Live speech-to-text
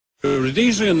The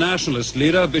Rhodesian nationalist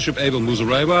leader, Bishop Abel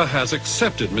Muzorewa, has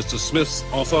accepted Mr. Smith's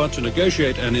offer to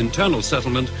negotiate an internal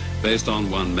settlement based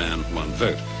on one man, one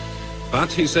vote.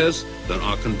 But, he says, there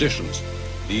are conditions.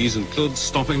 These include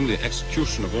stopping the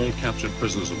execution of all captured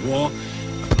prisoners of war,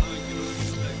 allowing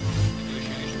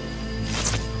negotiations.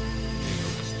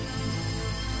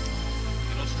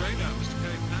 In Australia, Mr.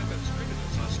 Kerry Paget's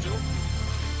cricketers are still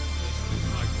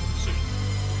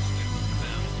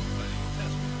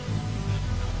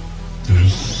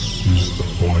This is the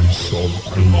voice of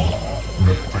Allah,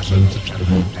 representative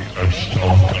of the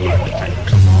Ashtar Galactic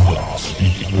Command,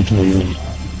 speaking to you.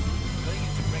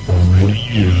 For many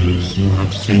years you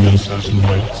have seen us as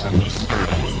lights in the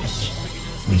stars.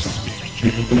 We speak to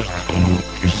you now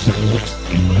to say this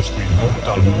thing as we have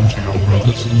done to your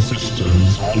brothers and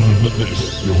sisters all over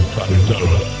this, your planet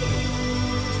Earth.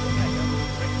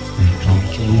 We come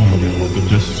to warn you of the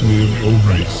destiny of your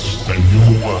race and your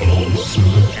world so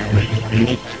that you may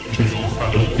communicate to your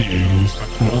fellow beings the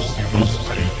course you must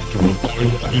take to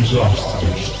avoid the disaster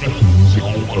which threatens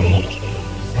your world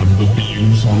and the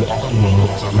beings on other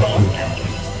worlds around you.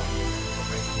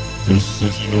 This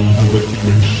is in order that you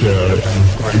may share in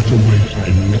the great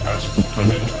awakening as the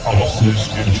planet passes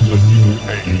into the new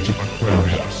age of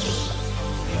Aquarius.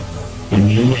 The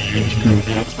new age will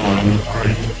be a time of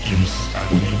great peace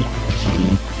and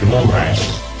liberation in your race,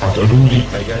 but only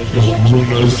your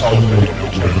rulers are made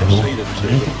general legal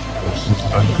forces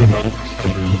and cannot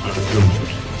carry their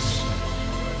judgments.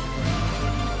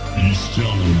 Be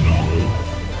still now,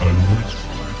 and wait,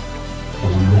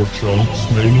 for your chance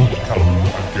may not come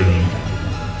again.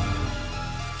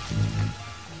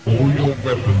 All your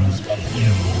weapons of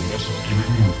evil must be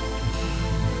removed.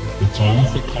 The time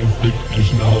for conflict is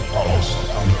now past,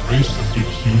 and the race of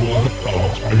which you are a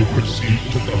part may proceed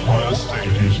to the higher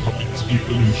stages of its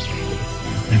evolution,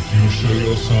 if you show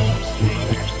yourselves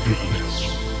worthy to do this.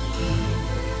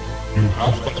 You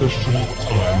have but a short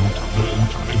time to learn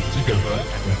to live together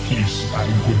in peace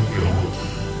and goodwill.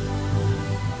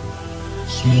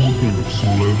 Small groups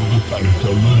all over the planet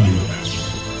are learning this,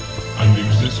 and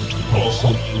exist to pass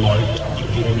on the light of the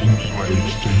dawning new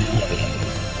age to you all.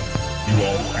 You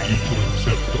are free to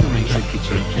accept the rejected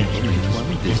teachings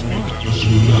because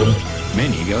you learn.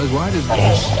 Many go as wide as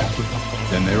this.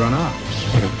 Then they run out.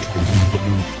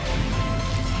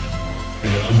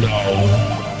 Hear now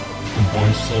the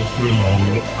voice of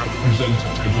Rilon,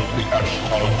 representative of the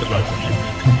Ashtar Galactic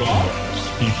Command,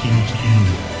 speaking to you.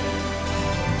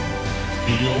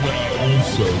 Be aware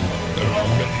also there are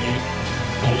many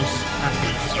false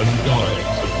packets and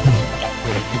guides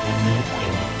operating on your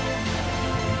phone.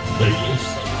 They will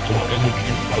suck your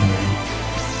energy from you,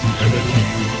 the energy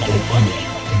or money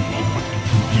you will put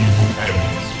into evil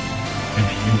ends,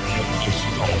 giving you endless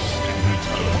loss in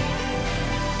return.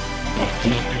 But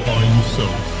your divine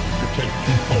self protect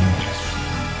you from this.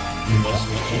 You must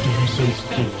learn to be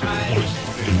sensitive to the voice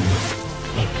within,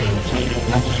 that can tell you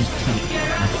what is true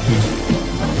and what is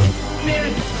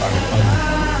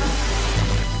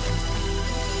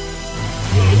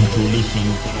learn to listen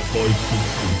to the voice of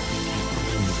truth.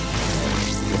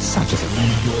 It's such a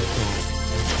thing.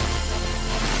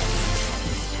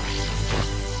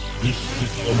 This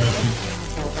is your message.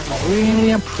 I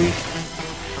really appreciate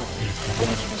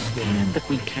that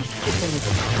we can't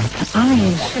I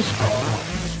insist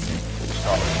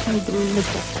I believe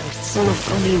it's full of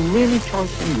only really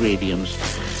choice ingredients.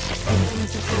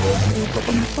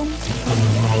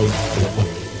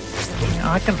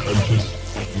 I can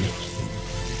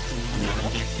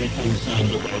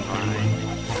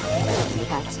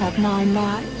Cats have 9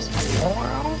 lives.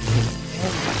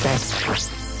 That's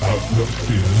Have no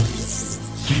fear.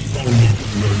 Keep on to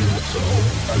know yourself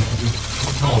and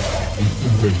discover the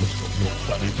ways of your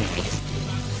planet Earth.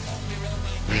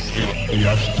 The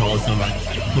Ashtar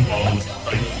Galactic Command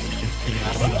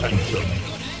pays attention.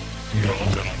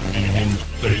 Beyond meaning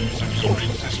days of your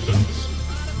existence,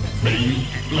 may you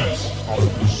be blessed by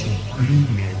the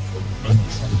supreme love and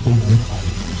truthful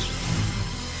guidance.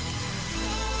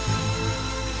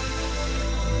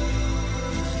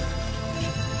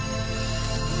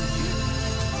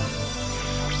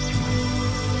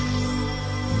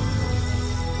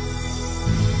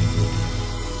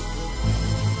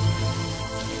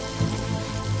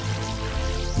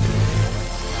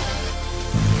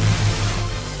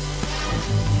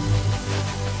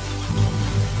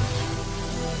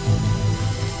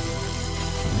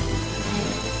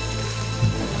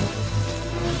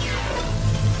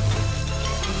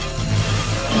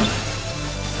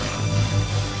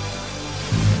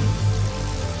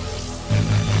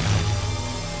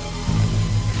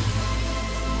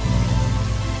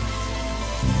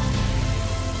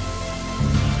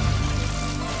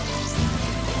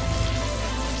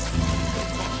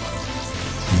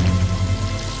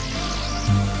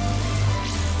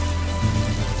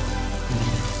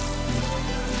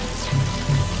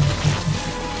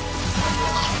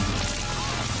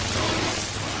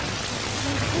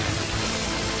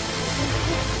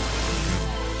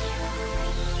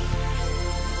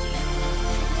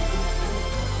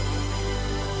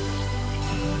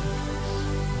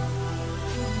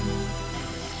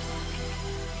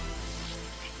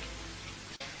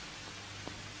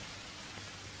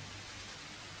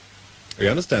 We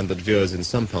understand that viewers in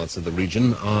some parts of the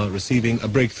region are receiving a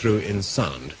breakthrough in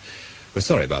sound. We're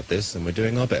sorry about this, and we're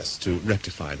doing our best to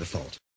rectify the fault.